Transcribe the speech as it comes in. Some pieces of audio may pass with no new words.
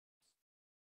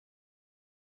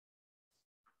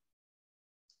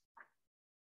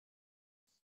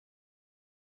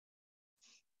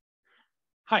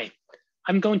Hi,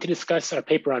 I'm going to discuss our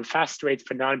paper on fast rates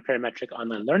for non-parametric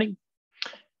online learning.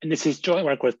 And this is joint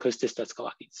work with Constantinos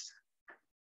Daskalakis.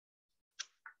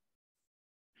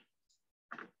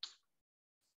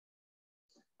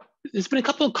 There's been a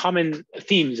couple of common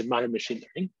themes in modern machine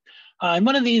learning. And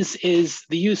one of these is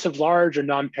the use of large or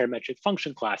non-parametric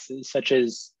function classes, such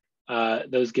as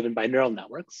those given by neural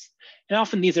networks. And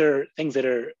often these are things that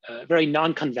are very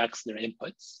non-convex in their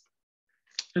inputs.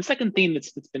 And the second theme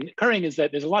that's been occurring is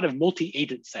that there's a lot of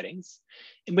multi-agent settings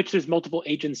in which there's multiple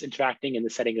agents interacting in the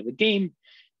setting of the game.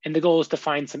 And the goal is to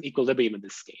find some equilibrium in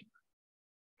this game.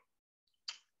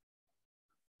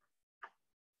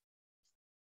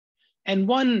 And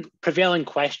one prevailing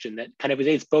question that kind of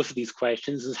relates both of these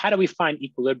questions is how do we find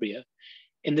equilibria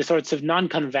in the sorts of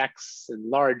non-convex and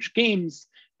large games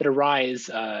that arise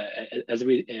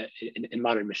in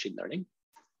modern machine learning?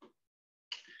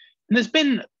 And there's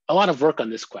been a lot of work on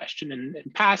this question. And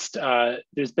in past,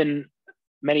 there's been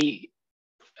many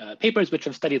papers which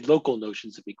have studied local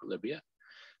notions of equilibria.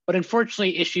 But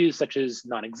unfortunately, issues such as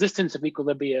non-existence of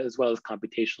equilibria, as well as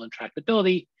computational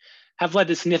intractability, have led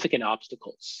to significant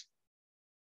obstacles.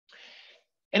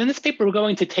 And in this paper, we're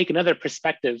going to take another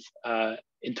perspective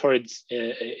in terms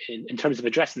of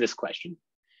addressing this question.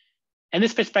 And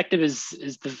this perspective is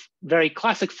the very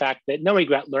classic fact that no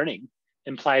regret learning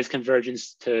implies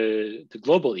convergence to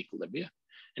global equilibria.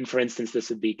 And for instance, this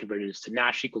would be convergence to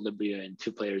Nash equilibria in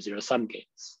two-player zero-sum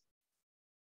games.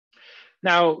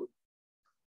 Now,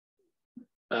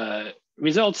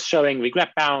 results showing regret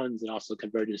bounds and also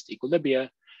convergence to equilibria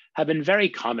have been very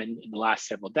common in the last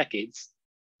several decades.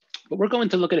 But we're going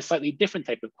to look at a slightly different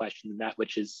type of question than that,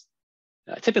 which is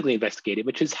typically investigated,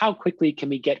 which is how quickly can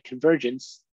we get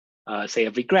convergence, say,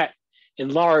 of regret in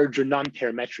large or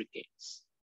non-parametric games?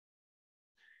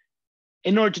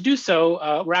 In order to do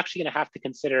so, we're actually going to have to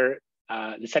consider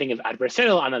the setting of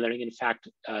adversarial online learning. In fact,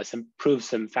 prove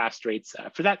some fast rates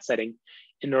for that setting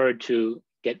in order to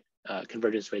get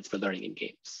convergence rates for learning in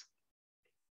games.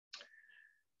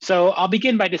 So I'll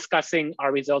begin by discussing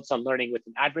our results on learning with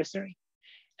an adversary,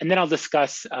 and then I'll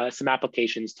discuss some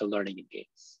applications to learning in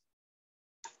games.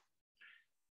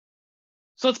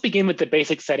 So let's begin with the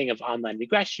basic setting of online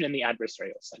regression in the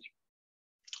adversarial setting.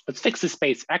 Let's fix the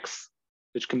space X,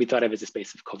 which can be thought of as a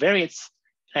space of covariates,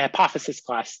 and a hypothesis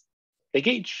class big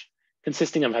H,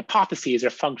 consisting of hypotheses or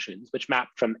functions which map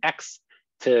from X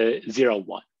to 0,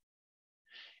 1.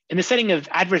 In the setting of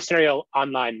adversarial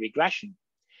online regression,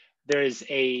 there is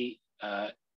a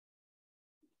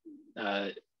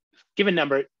given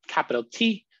number, capital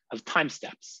T, of time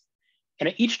steps. And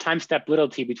at each time step, little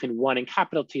t between 1 and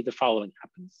capital T, the following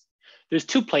happens. There's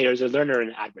two players, a learner and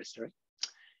an adversary.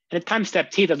 And at time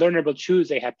step t, the learner will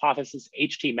choose a hypothesis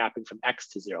ht mapping from x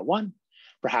to 0, 1,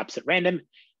 perhaps at random.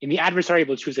 And the adversary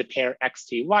will choose a pair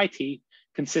xt, yt,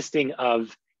 consisting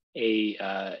of a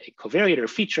covariate or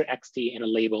feature xt and a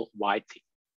label yt.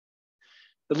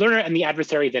 The learner and the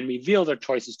adversary then reveal their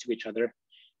choices to each other,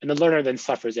 and the learner then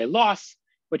suffers a loss,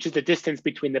 which is the distance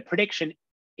between the prediction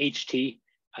ht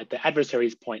at the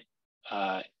adversary's point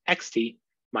xt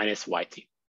minus yt.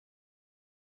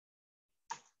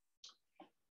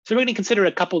 So we're going to consider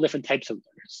a couple different types of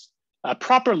learners. A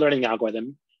proper learning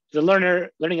algorithm is a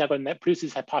learning algorithm that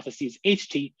produces hypotheses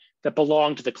ht that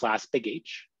belong to the class big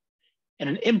H. And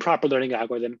an improper learning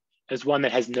algorithm is one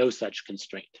that has no such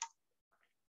constraint.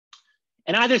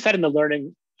 And either side in the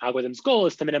learning algorithm's goal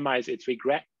is to minimize its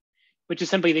regret, which is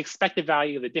simply the expected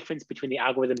value of the difference between the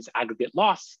algorithm's aggregate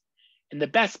loss and the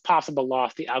best possible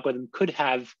loss the algorithm could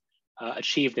have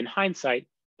achieved in hindsight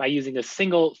by using a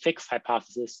single fixed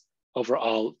hypothesis over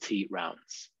all t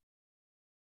rounds.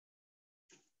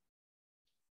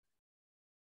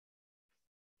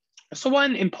 So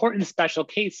one important special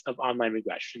case of online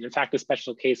regression, in fact, a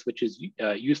special case which is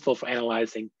useful for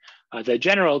analyzing the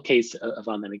general case of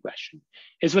online regression,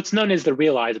 is what's known as the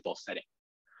realizable setting.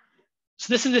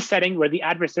 So this is a setting where the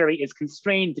adversary is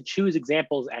constrained to choose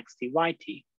examples xt,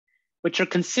 yt, which are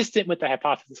consistent with the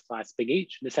hypothesis class big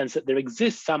H, in the sense that there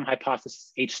exists some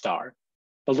hypothesis H star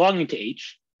belonging to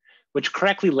H, which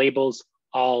correctly labels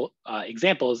all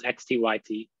examples xt,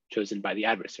 yt chosen by the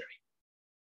adversary.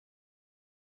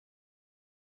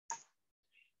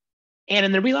 And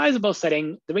in the realizable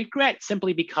setting, the regret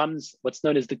simply becomes what's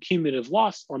known as the cumulative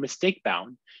loss or mistake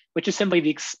bound, which is simply the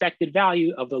expected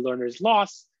value of the learner's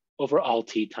loss over all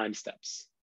t time steps.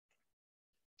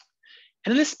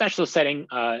 And in this special setting,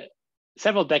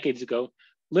 several decades ago,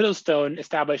 Littlestone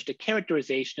established a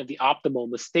characterization of the optimal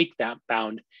mistake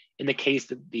bound in the case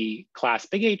that the class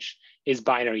big H is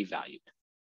binary valued.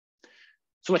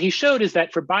 So what he showed is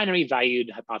that for binary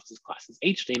valued hypothesis classes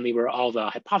H, namely where all the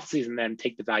hypotheses in them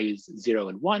take the values 0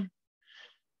 and 1,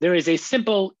 there is a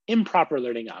simple improper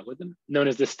learning algorithm known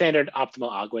as the standard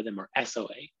optimal algorithm, or SOA,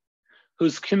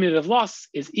 whose cumulative loss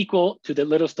is equal to the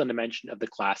Littlestone dimension of the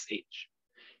class H.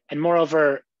 And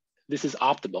moreover, this is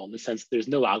optimal in the sense that there's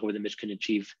no algorithm which can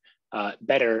achieve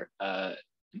better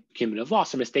cumulative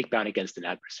loss or mistake bound against an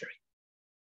adversary.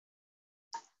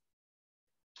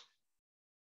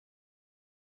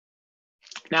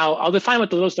 Now, I'll define what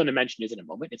the Littlestone dimension is in a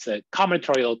moment. It's a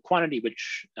combinatorial quantity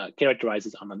which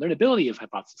characterizes on the learnability of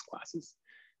hypothesis classes.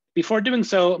 Before doing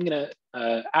so, I'm going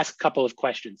to ask a couple of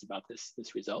questions about this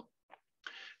result.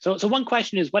 So one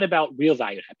question is, what about real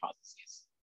valued hypotheses?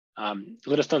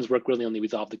 Littlestone's work really only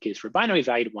resolved the case for binary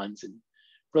valued ones, and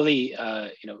really,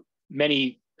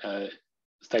 many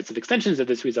types of extensions of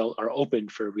this result are open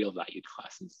for real valued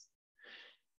classes.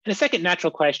 And a second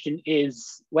natural question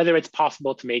is whether it's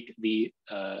possible to make the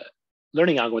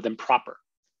learning algorithm proper.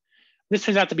 This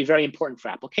turns out to be very important for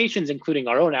applications, including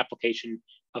our own application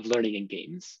of learning in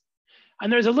games.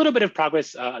 And there's a little bit of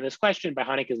progress on this question by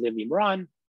Haneke, Livni, Moran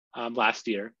last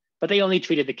year, but they only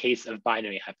treated the case of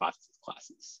binary hypothesis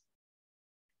classes.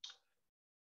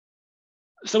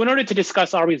 So in order to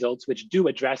discuss our results, which do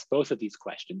address both of these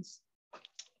questions,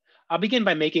 I'll begin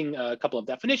by making a couple of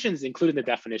definitions, including the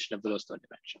definition of the Littlestone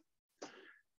dimension.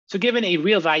 So given a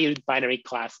real valued binary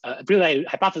class, real valued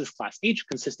hypothesis class H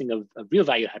consisting of real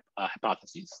valued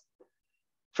hypotheses,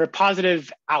 for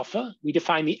positive alpha, we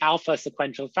define the alpha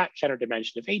sequential fat shadow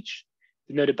dimension of H,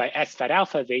 denoted by S fat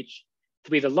alpha of H,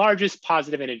 to be the largest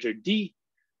positive integer D,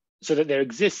 so that there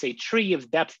exists a tree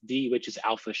of depth D, which is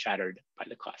alpha shattered by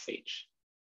the class H.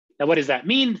 Now, what does that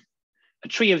mean? A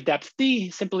tree of depth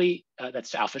D, simply,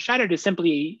 that's alpha shattered, is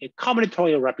simply a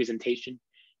combinatorial representation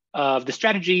of the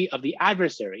strategy of the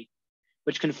adversary,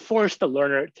 which can force the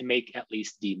learner to make at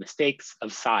least D mistakes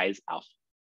of size alpha.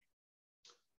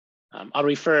 I'll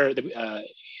refer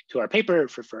to our paper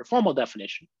for a formal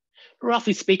definition. But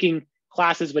roughly speaking,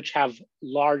 classes which have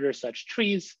larger such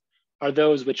trees are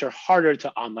those which are harder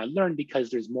to online learn because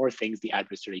there's more things the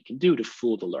adversary can do to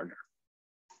fool the learner.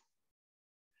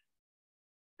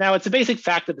 Now, it's a basic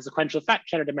fact that the sequential fat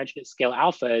shadow dimension at scale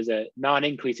alpha is a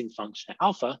non-increasing function at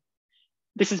alpha.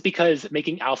 This is because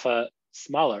making alpha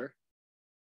smaller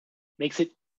makes it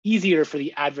easier for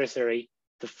the adversary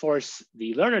to force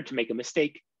the learner to make a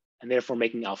mistake, and therefore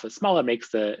making alpha smaller makes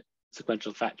the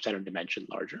sequential fat shadow dimension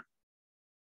larger.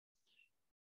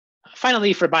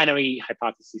 Finally, for binary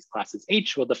hypotheses classes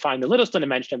H, we'll define the Littlestone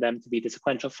dimension of them to be the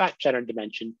sequential fat shadow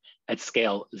dimension at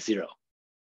scale 0.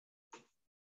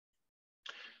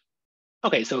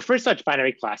 Okay, so for such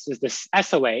binary classes, this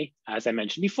SOA, as I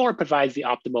mentioned before, provides the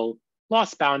optimal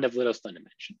loss bound of Littlestone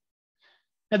dimension.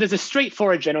 Now there's a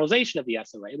straightforward generalization of the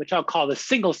SOA, which I'll call the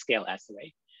single scale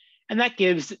SOA, and that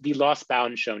gives the loss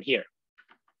bound shown here.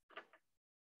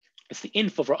 It's the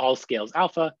inf over all scales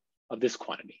alpha of this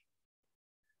quantity.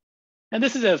 And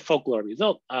this is a folklore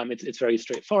result. It's very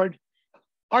straightforward.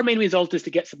 Our main result is to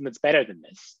get something that's better than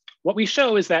this. What we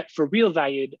show is that for real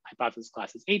valued hypothesis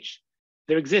classes H,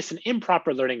 there exists an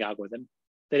improper learning algorithm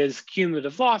that is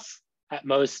cumulative loss at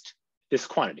most this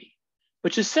quantity,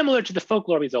 which is similar to the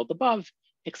folklore result above,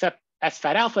 except S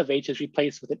fat alpha of H is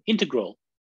replaced with an integral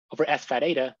over S fat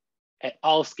eta at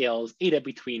all scales eta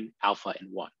between alpha and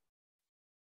 1.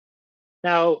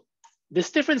 Now,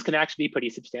 this difference can actually be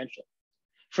pretty substantial.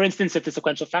 For instance, if the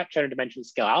sequential fat shadow dimension of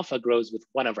scale alpha grows with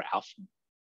 1 over alpha,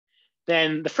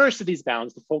 then the first of these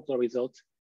bounds, the folklore result,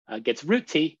 gets root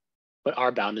t, but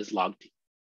our bound is log t.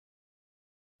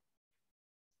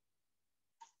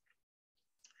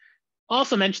 I'll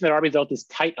also mention that our result is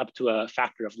tight up to a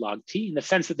factor of log t in the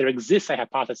sense that there exists a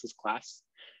hypothesis class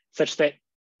such that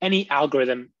any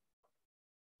algorithm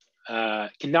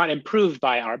cannot improve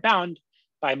by our bound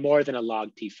by more than a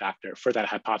log t factor for that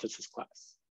hypothesis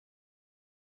class.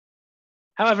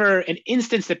 However, an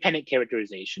instance-dependent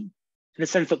characterization, in the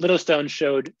sense that Littlestone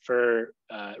showed for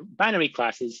binary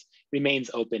classes, remains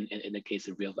open in the case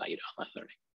of real-valued online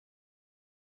learning.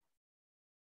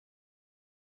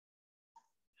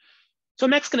 So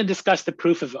I'm next going to discuss the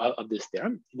proof of this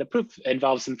theorem. The proof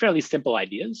involves some fairly simple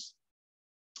ideas.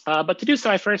 But to do so,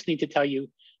 I first need to tell you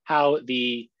how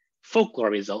the folklore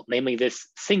result, namely this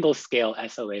single-scale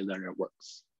SOA learner,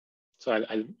 works. So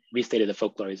I restated the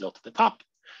folklore result at the top.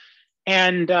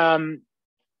 And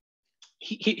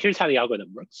here's how the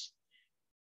algorithm works.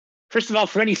 First of all,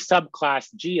 for any subclass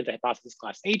G of the hypothesis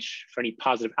class H, for any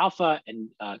positive alpha and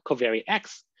covariate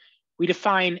X, we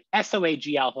define SOA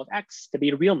G alpha of X to be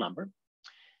a real number.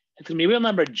 It's going to be a real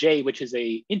number J, which is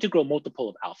an integral multiple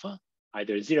of alpha,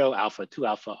 either 0, alpha, 2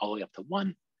 alpha, all the way up to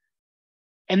 1.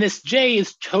 And this J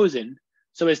is chosen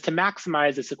so as to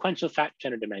maximize the sequential fat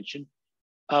general dimension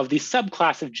of the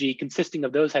subclass of G consisting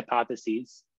of those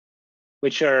hypotheses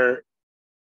which are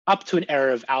up to an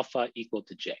error of alpha equal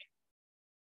to J.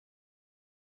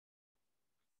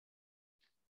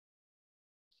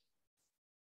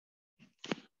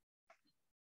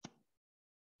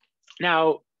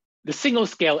 Now, the single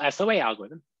scale SOA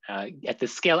algorithm at the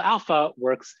scale alpha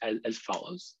works as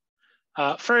follows.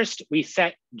 First, we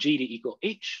set G to equal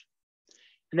H.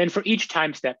 And then for each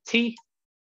time step T,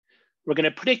 we're going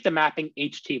to predict the mapping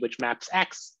HT, which maps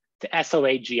X to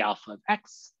SOA G alpha of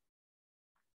X.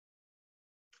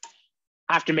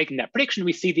 After making that prediction,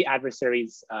 we see the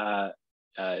adversaries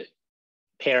pair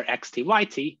XT,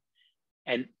 YT.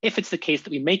 And if it's the case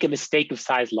that we make a mistake of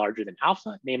size larger than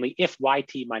alpha, namely if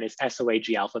YT minus SOA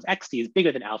G alpha of XT is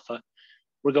bigger than alpha,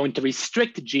 we're going to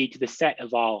restrict G to the set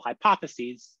of all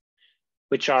hypotheses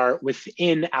which are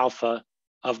within alpha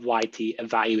of YT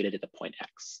evaluated at the point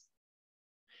X.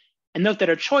 And note that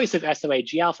our choice of SOA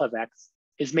G alpha of X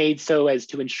is made so as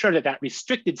to ensure that that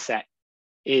restricted set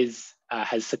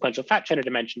has sequential fat general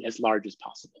dimension as large as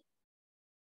possible.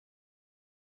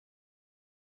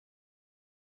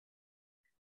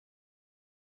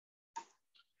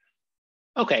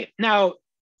 Okay, now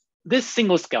this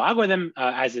single scale algorithm,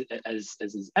 as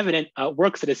is evident,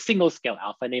 works at a single scale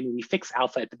alpha, namely we fix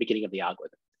alpha at the beginning of the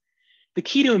algorithm. The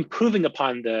key to improving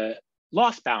upon the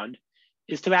loss bound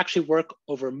is to actually work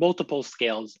over multiple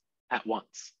scales at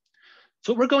once.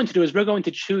 So what we're going to do is we're going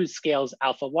to choose scales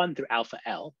alpha 1 through alpha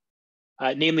L,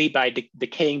 namely by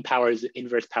decaying powers,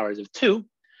 inverse powers of 2,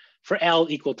 for L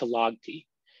equal to log T.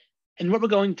 And what we're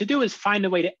going to do is find a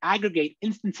way to aggregate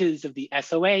instances of the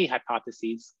SOA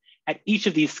hypotheses at each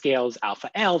of these scales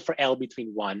alpha L for L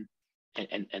between 1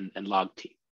 and log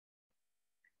T.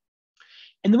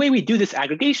 And the way we do this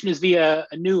aggregation is via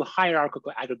a new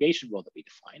hierarchical aggregation rule that we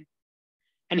define.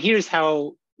 And here's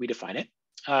how we define it.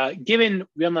 Given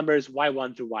real numbers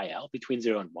y1 through yl between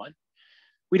 0 and 1,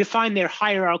 we define their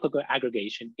hierarchical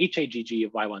aggregation, HAGG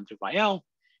of y1 through yl,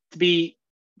 to be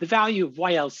the value of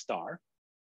yl star,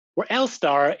 where L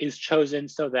star is chosen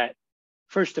so that,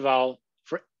 first of all,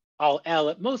 for all L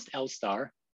at most L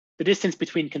star, the distance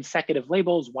between consecutive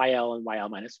labels YL and YL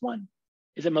minus 1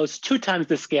 is at most 2 times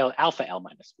the scale alpha L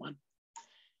minus 1.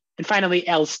 And finally,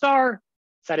 L star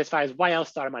satisfies YL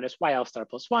star minus YL star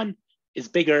plus 1 is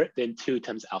bigger than 2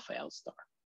 times alpha L star.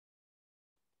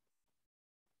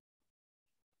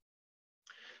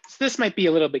 So this might be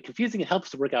a little bit confusing. It helps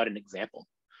to work out an example.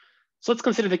 So let's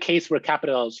consider the case where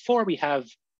capital L is 4. We have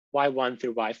y1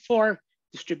 through y4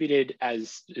 distributed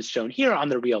as is shown here on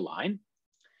the real line.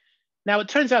 Now it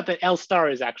turns out that L star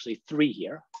is actually 3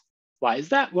 here. Why is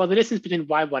that? Well, the distance between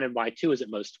y1 and y2 is at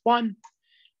most 1.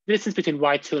 The distance between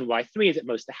y2 and y3 is at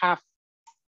most 1/2.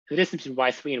 The distance between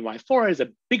y3 and y4 is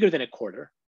bigger than 1/4.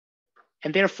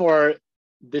 And therefore,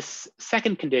 this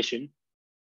second condition,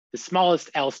 the smallest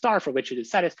L star for which it is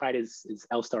satisfied is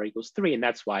L star equals 3, and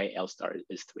that's why L star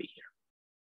is 3 here.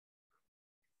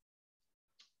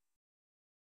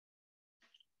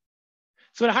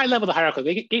 So at a high level, the hierarchical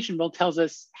aggregation rule tells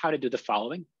us how to do the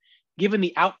following. Given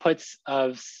the outputs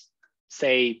of,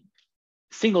 say,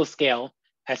 single scale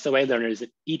SOA learners at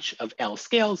each of L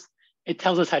scales, it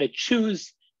tells us how to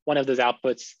choose one of those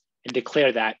outputs and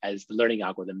declare that as the learning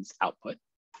algorithm's output.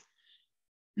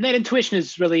 And that intuition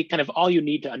is really kind of all you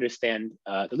need to understand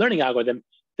the learning algorithm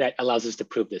that allows us to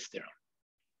prove this theorem.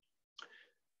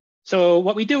 So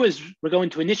what we do is we're going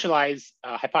to initialize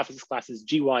hypothesis classes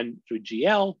G1 through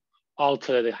GL, all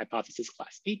to the hypothesis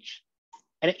class H.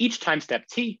 And at each time step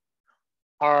T,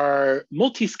 our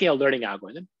multi-scale learning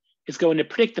algorithm is going to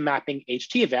predict the mapping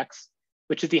HT of X,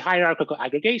 which is the hierarchical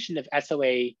aggregation of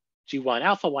SOA G1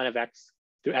 alpha 1 of X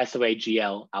through SOA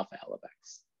GL alpha L of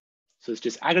X. So it's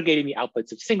just aggregating the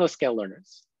outputs of single scale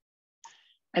learners.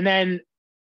 And then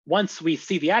once we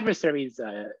see the adversaries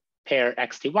pair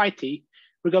XT, YT,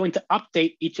 we're going to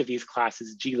update each of these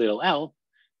classes G little l,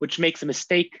 which makes a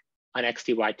mistake on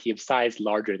XT, YT of size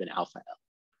larger than alpha L.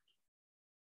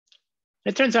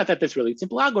 And it turns out that this really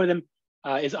simple algorithm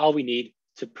is all we need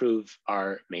to prove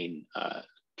our main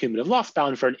cumulative loss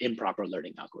bound for an improper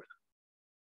learning algorithm.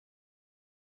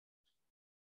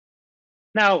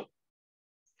 Now,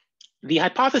 the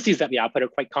hypotheses that we output are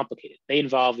quite complicated. They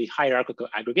involve the hierarchical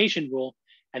aggregation rule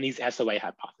and these SOA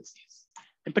hypotheses.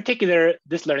 In particular,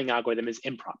 this learning algorithm is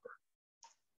improper.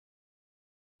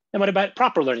 And what about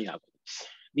proper learning algorithms?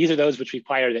 These are those which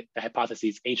require that the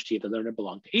hypotheses HT of the learner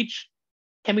belong to H.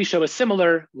 Can we show a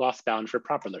similar loss bound for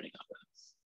proper learning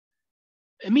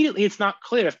algorithms? Immediately, it's not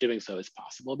clear if doing so is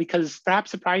possible because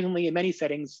perhaps surprisingly, in many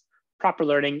settings, proper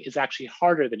learning is actually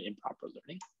harder than improper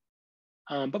learning.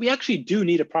 But we actually do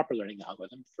need a proper learning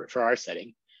algorithm for our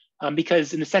setting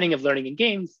because in the setting of learning in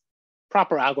games,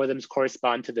 proper algorithms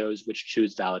correspond to those which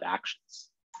choose valid actions.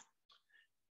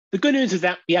 The good news is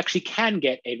that we actually can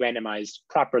get a randomized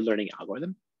proper learning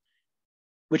algorithm,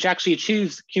 which actually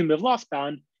achieves cumulative loss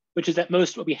bound, which is at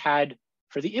most what we had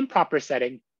for the improper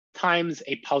setting times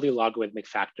a polylogarithmic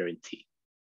factor in t.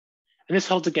 And this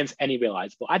holds against any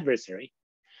realizable adversary.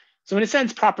 So in a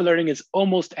sense, proper learning is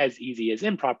almost as easy as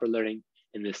improper learning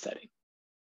in this setting.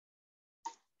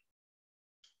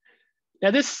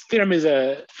 Now, this theorem is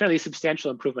a fairly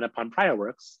substantial improvement upon prior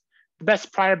works. The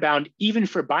best prior bound, even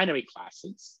for binary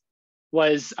classes,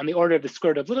 was on the order of the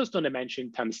square root of Littlestone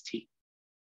dimension times t.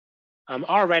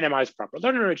 Our randomized proper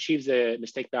learner achieves a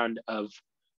mistake bound of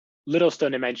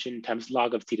Littlestone dimension times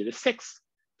log of t to the 6th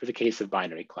for the case of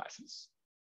binary classes.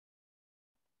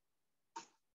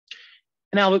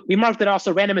 Now, we marked that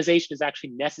also randomization is actually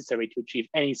necessary to achieve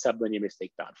any sublinear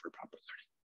mistake bound for proper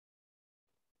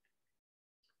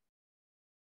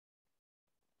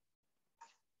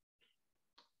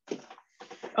learning.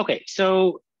 Okay,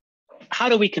 so how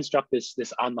do we construct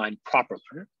this online proper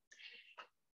learner?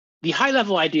 The high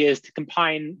level idea is to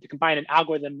combine an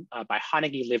algorithm by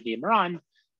Haneggi, Livni, and Moran,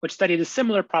 which studied a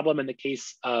similar problem in the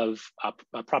case of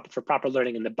for proper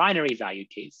learning in the binary value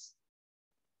case.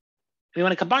 We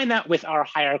want to combine that with our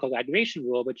hierarchical aggregation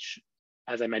rule, which,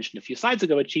 as I mentioned a few slides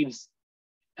ago, achieves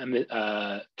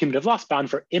cumulative loss bound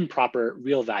for improper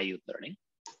real value learning.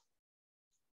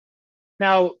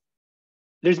 Now,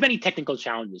 there's many technical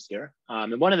challenges here.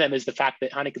 And one of them is the fact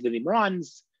that Haneggi, Livni,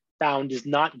 Moran's bound does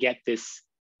not get this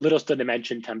Littlestone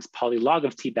dimension times polylog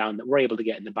of t bound that we're able to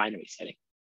get in the binary setting.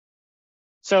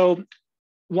 So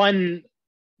one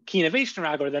key innovation in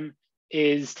our algorithm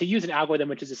is to use an algorithm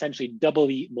which is essentially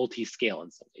doubly multi-scale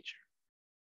in some nature.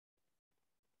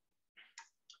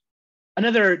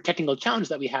 Another technical challenge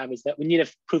that we have is that we need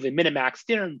to prove a minimax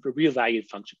theorem for real valued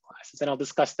function classes, and I'll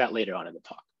discuss that later on in the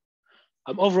talk.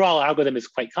 Overall, our algorithm is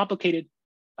quite complicated.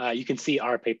 You can see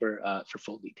our paper for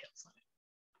full details on it.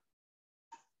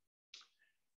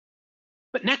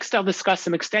 But next, I'll discuss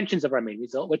some extensions of our main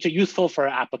result, which are useful for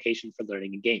our application for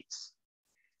learning in games.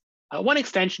 One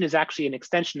extension is actually an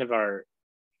extension of our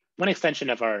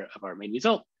main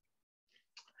result,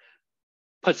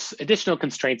 puts additional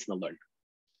constraints in the learner.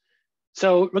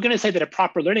 So we're going to say that a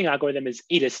proper learning algorithm is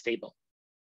eta stable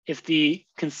if the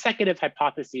consecutive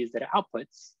hypotheses that it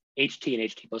outputs, ht and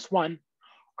ht plus 1,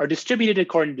 are distributed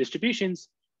according to distributions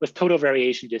with total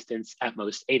variation distance at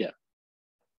most eta.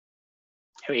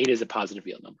 Here, eta is a positive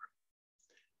real number.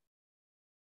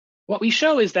 What we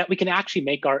show is that we can actually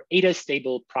make our eta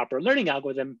stable proper learning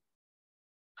algorithm.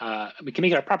 We can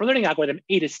make our proper learning algorithm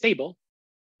eta stable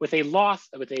with a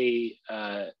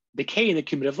decay in the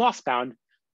cumulative loss bound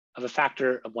of a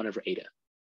factor of 1 over eta.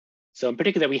 So in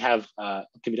particular, we have a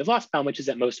cumulative loss bound, which is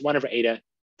at most 1 over eta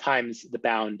times the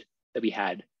bound that we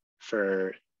had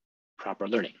for proper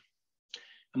learning.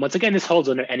 And once again, this holds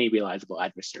under any realizable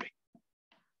adversary.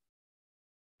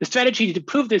 The strategy to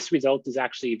prove this result is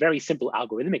actually very simple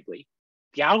algorithmically.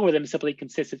 The algorithm simply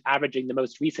consists of averaging the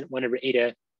most recent 1 over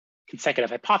eta consecutive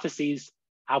hypotheses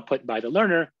output by the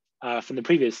learner from the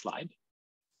previous slide.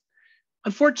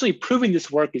 Unfortunately, proving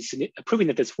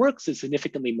that this works is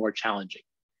significantly more challenging.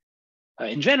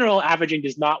 In general, averaging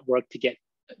does not work to get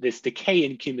this decay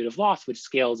in cumulative loss, which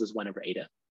scales as 1 over eta.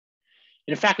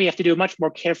 And in fact, we have to do a much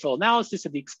more careful analysis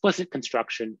of the explicit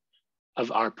construction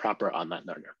of our proper online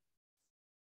learner.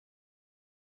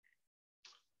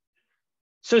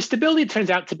 So stability turns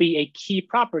out to be a key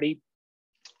property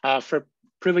for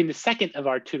proving the second of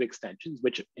our 2 extensions,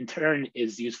 which in turn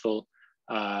is useful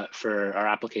for our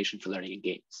application for learning in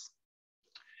games.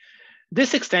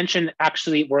 This extension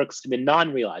actually works in the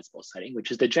non-realizable setting,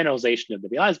 which is the generalization of the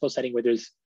realizable setting where there's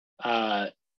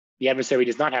the adversary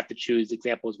does not have to choose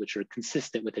examples which are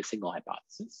consistent with a single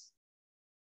hypothesis.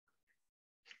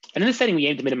 And in this setting, we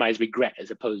aim to minimize regret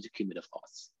as opposed to cumulative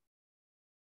loss.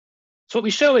 So what we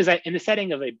show is that in the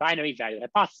setting of a binary value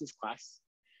hypothesis class,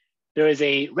 there is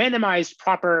a randomized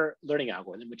proper learning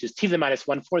algorithm, which is t to the minus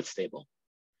 1/4 stable,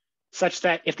 such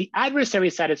that if the adversary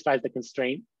satisfies the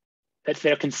constraint that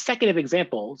their consecutive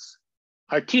examples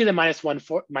are t to the minus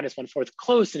 1/4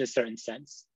 close in a certain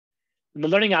sense, then the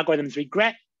learning algorithm's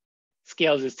regret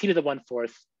scales as t to the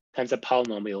 1/4 times a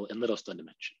polynomial in Littlestone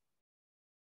dimension.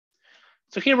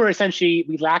 So here we're essentially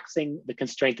relaxing the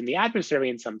constraint in the adversary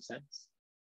in some sense,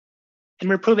 and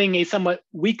we're proving a somewhat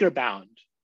weaker bound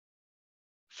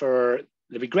for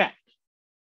the regret.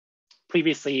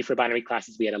 Previously, for binary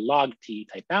classes, we had a log t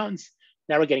type bounds.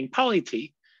 Now we're getting poly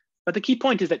t. But the key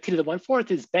point is that t to the 1/4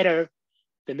 is better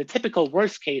than the typical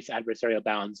worst case adversarial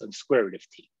bounds of square root of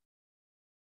t.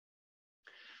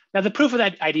 Now, the proof of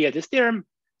that idea of this theorem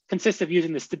consists of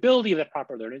using the stability of the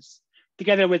proper learners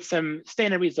together with some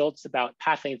standard results about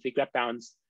path length regret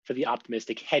bounds for the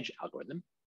optimistic hedge algorithm.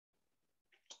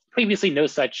 Previously, no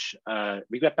such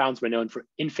regret bounds were known for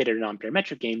infinite or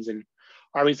non-parametric games, and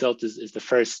our result is the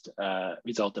first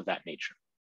result of that nature.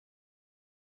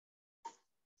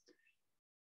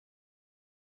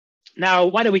 Now,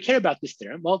 why do we care about this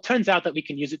theorem? Well, it turns out that we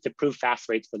can use it to prove fast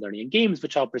rates for learning in games,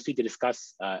 which I'll proceed to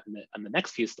discuss on the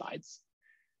next few slides.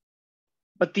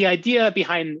 But the idea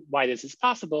behind why this is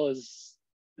possible is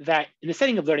that in the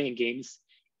setting of learning in games,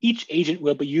 each agent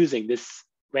will be using this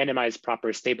randomized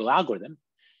proper stable algorithm.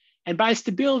 And by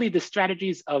stability, the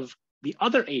strategies of the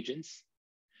other agents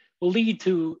will lead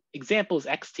to examples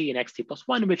xt and xt plus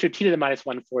 1, which are t to the minus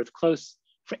 1/4 close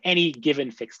for any given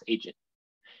fixed agent.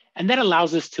 And that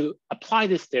allows us to apply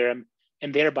this theorem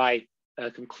and thereby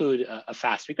conclude a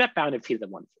fast regret bound of t to the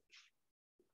 1/4.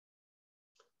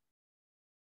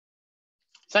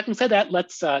 So having said that,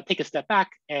 let's take a step back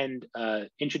and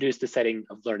introduce the setting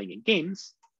of learning in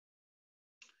games.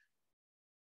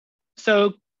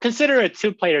 So consider a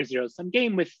 2-player zero-sum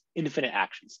game with infinite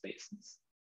action spaces.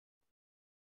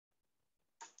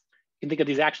 You can think of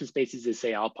these action spaces as,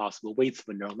 say, all possible weights of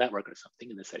a neural network or something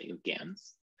in the setting of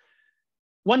GANs.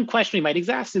 One question we might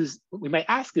ask is,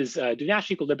 do Nash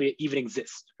equilibria even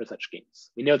exist for such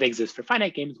games? We know they exist for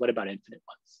finite games. What about infinite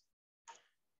ones?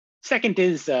 Second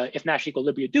is, if Nash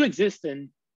equilibria do exist,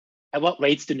 then at what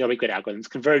rates do no regret algorithms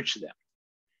converge to them?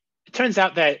 It turns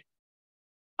out that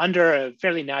under a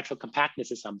fairly natural compactness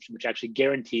assumption, which actually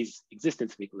guarantees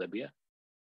existence of equilibria,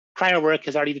 prior work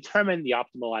has already determined the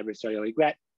optimal adversarial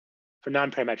regret for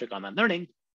non-parametric online learning.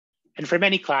 And for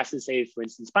many classes, say, for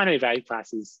instance, binary value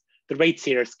classes, the rates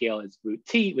here scale is root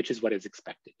t, which is what is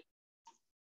expected.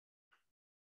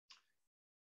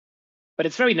 But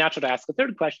it's very natural to ask a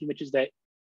third question, which is that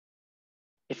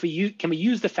can we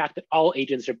use the fact that all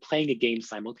agents are playing a game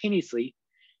simultaneously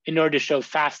in order to show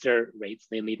faster rates,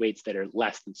 namely rates that are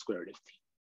less than square root of t?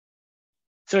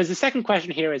 So as the second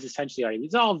question here is essentially already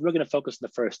resolved, we're going to focus on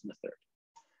the first and the third.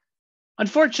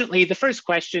 Unfortunately, the first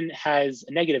question has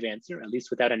a negative answer, at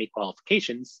least without any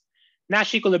qualifications.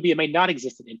 Nash equilibria may not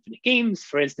exist in infinite games,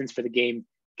 for instance, for the game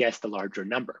Guess the Larger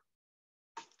Number.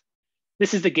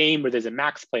 This is the game where there's a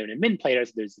max player and a min player,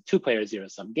 so there's a 2-player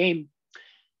zero-sum game.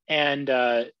 And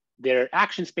their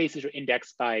action spaces are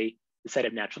indexed by the set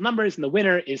of natural numbers, and the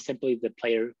winner is simply the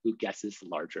player who guesses the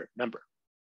larger number.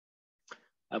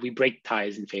 We break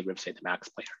ties in favor of, say, the max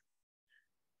player.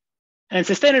 And it's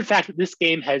a standard fact that this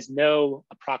game has no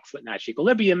approximate Nash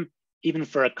equilibrium, even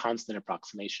for a constant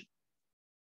approximation.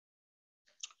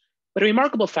 But a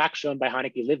remarkable fact shown by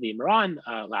Haneke, Livni, and Moran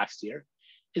last year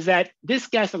is that this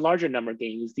guess a larger number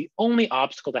game is the only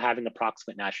obstacle to having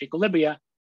approximate Nash equilibria,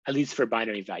 at least for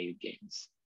binary valued games.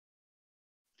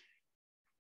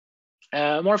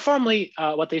 More formally,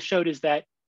 what they showed is that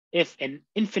if an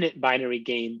infinite binary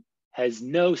game has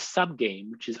no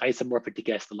subgame, which is isomorphic to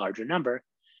guess the larger number,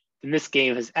 then this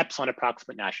game has epsilon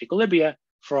approximate Nash equilibria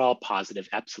for all positive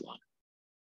epsilon.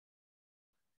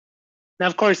 Now,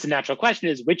 of course, the natural question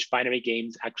is which binary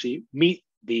games actually meet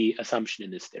the assumption in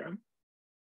this theorem.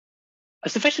 A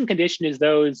sufficient condition is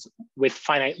those with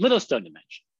finite Littlestone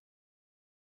dimension.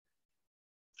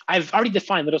 I've already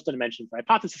defined Littlestone dimension for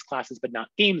hypothesis classes, but not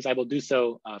games. I will do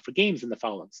so for games in the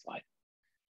following slide.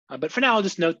 But for now, I'll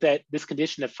just note that this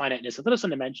condition of finiteness of Littlestone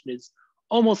dimension is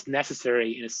almost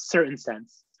necessary in a certain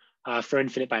sense for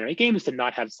infinite binary games to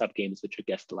not have subgames which are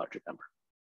guessed the larger number.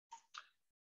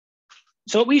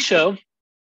 So what we show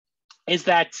is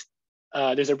that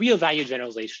there's a real value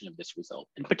generalization of this result.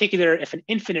 In particular, if an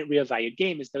infinite real valued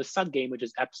game is no subgame, which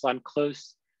is epsilon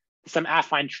close to some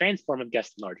affine transform of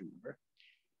guess the larger number,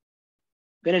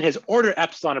 then it has order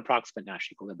epsilon approximate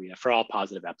Nash equilibria for all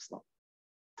positive epsilon.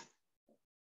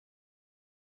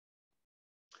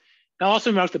 Now,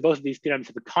 also remark that both of these theorems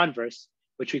have a converse,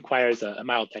 which requires a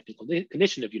mild technical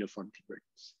condition of uniform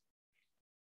convergence.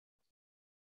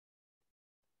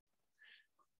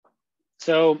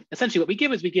 So essentially what we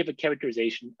give is we give a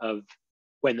characterization of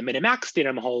when the minimax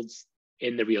theorem holds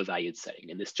in the real valued setting.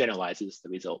 And this generalizes the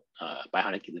result by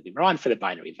Haneke, Livni, Moran for the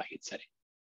binary valued setting.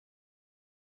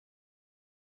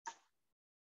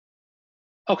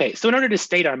 Okay, so in order to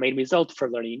state our main result for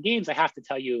learning in games, I have to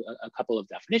tell you a couple of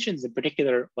definitions, in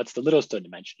particular, what's the Littlestone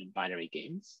dimension in binary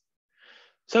games.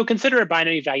 So consider a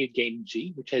binary valued game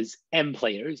G, which has M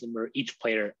players, and where each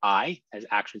player I has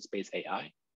action space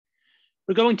AI.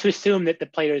 we're going to assume that the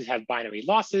players have binary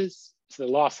losses. So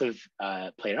the loss of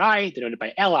player I, denoted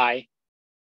by Li,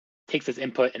 takes as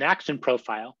input an action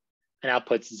profile and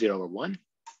outputs 0 or 1.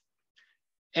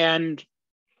 And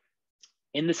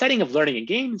in the setting of learning in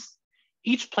games,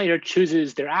 each player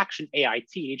chooses their action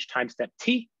AIT each time step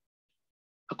t,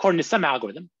 according to some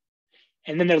algorithm.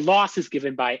 And then their loss is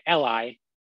given by Li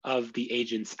of the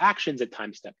agent's actions at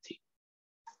time step t.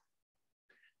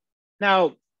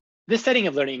 Now, this setting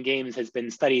of learning in games has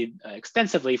been studied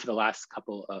extensively for the last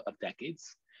couple of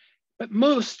decades. But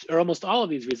most or almost all of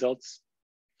these results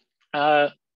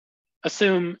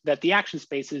assume that the action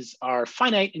spaces are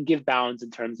finite and give bounds in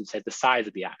terms of, say, the size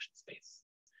of the action space.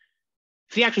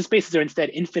 If the action spaces are instead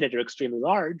infinite or extremely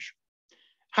large,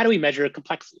 how do we measure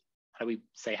complexity? How do we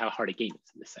say how hard a game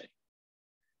is in this setting?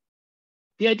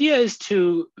 The idea is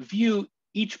to view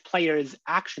each player's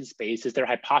action space as their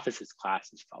hypothesis class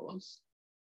as follows.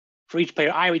 For each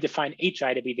player I, we define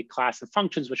hi to be the class of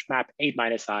functions which map a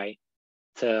minus I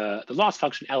to the loss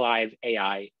function li of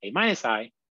ai a minus I,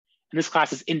 and this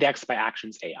class is indexed by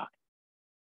actions ai.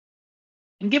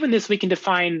 And given this, we can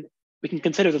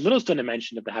consider the Littlestone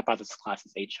dimension of the hypothesis class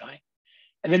as hi,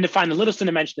 and then define the Littlestone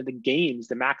dimension of the games,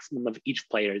 the maximum of each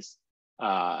player's,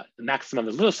 the maximum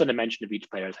of the Littlestone dimension of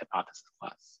each player's hypothesis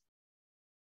class.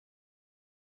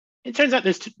 It turns out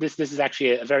this is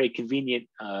actually a very convenient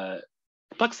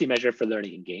complexity measure for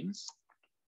learning in games.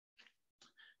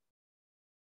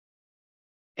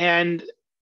 And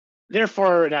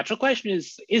therefore, a natural question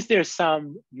is there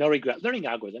some no regret learning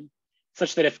algorithm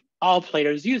such that if all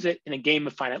players use it in a game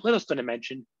of finite Littlestone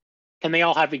dimension, can they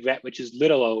all have regret, which is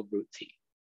little o root t?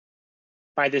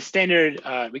 By the standard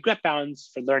regret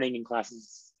bounds for learning in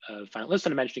classes of finite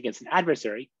Littlestone dimension against an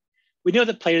adversary, we know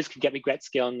that players can get regret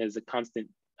scaling as a constant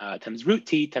times root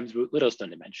t times root Littlestone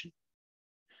dimension.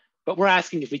 But we're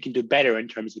asking if we can do better in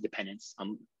terms of dependence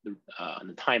on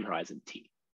the time horizon t.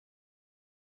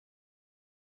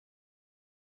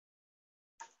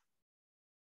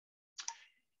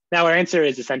 Now our answer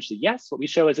is essentially yes. What we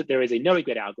show is that there is a no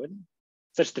regret algorithm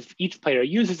such that if each player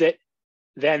uses it,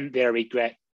 then their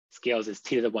regret scales as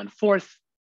t to the 1/4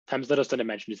 times Littlestone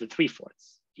dimension is the 3/4,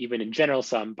 even in general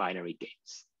sum binary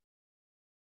games.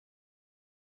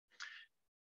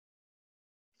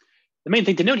 The main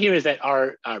thing to note here is that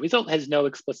our result has no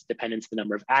explicit dependence on the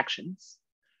number of actions,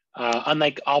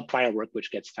 unlike all prior work,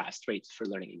 which gets fast rates for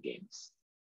learning in games.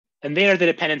 And there, the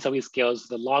dependence always scales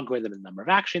the logarithm of the number of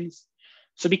actions.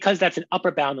 So because that's an upper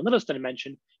bound in Littlestone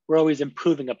dimension, we're always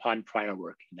improving upon prior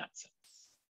work in that sense.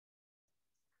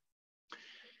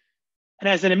 And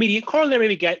as an immediate corollary,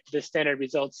 we get the standard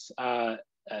results as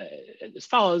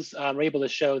follows. We're able to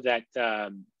show that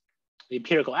the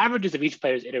empirical averages of each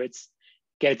player's iterates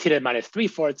get a t to the minus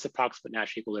 3/4 approximate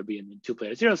Nash equilibrium in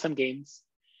two-player zero-sum games.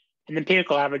 And the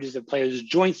empirical averages of players'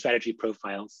 joint strategy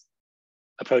profiles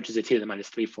approaches a t to the minus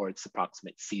 3/4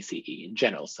 approximate CCE in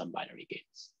general sum binary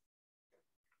games.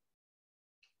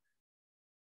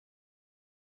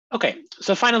 Okay,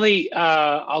 so finally,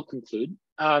 I'll conclude.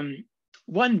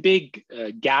 One big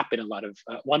gap in a lot of,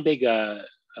 one big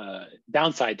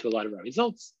downside to a lot of our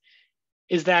results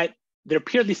is that they're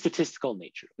purely statistical in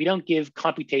nature. We don't give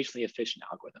computationally efficient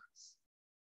algorithms.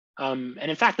 And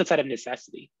in fact, that's out of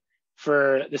necessity.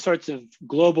 For the sorts of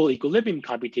global equilibrium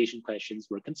computation questions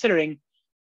we're considering,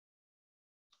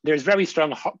 there's very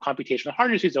strong computational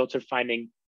hardness results for finding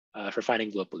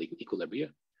global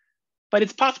equilibria. But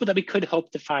it's possible that we could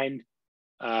hope to find,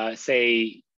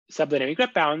 say, sublinear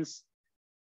regret bounds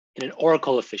in an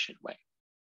oracle efficient way.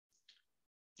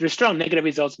 There's strong negative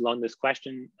results along this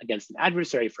question against an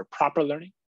adversary for proper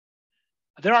learning.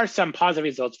 There are some positive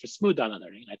results for smooth online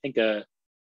learning. I think a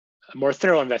more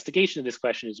thorough investigation of this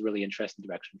question is a really interesting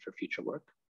direction for future work.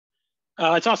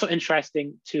 It's also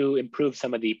interesting to improve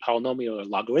some of the polynomial or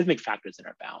logarithmic factors in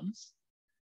our bounds.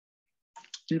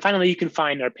 And finally, you can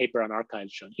find our paper on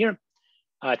archives shown here.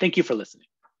 Thank you for listening.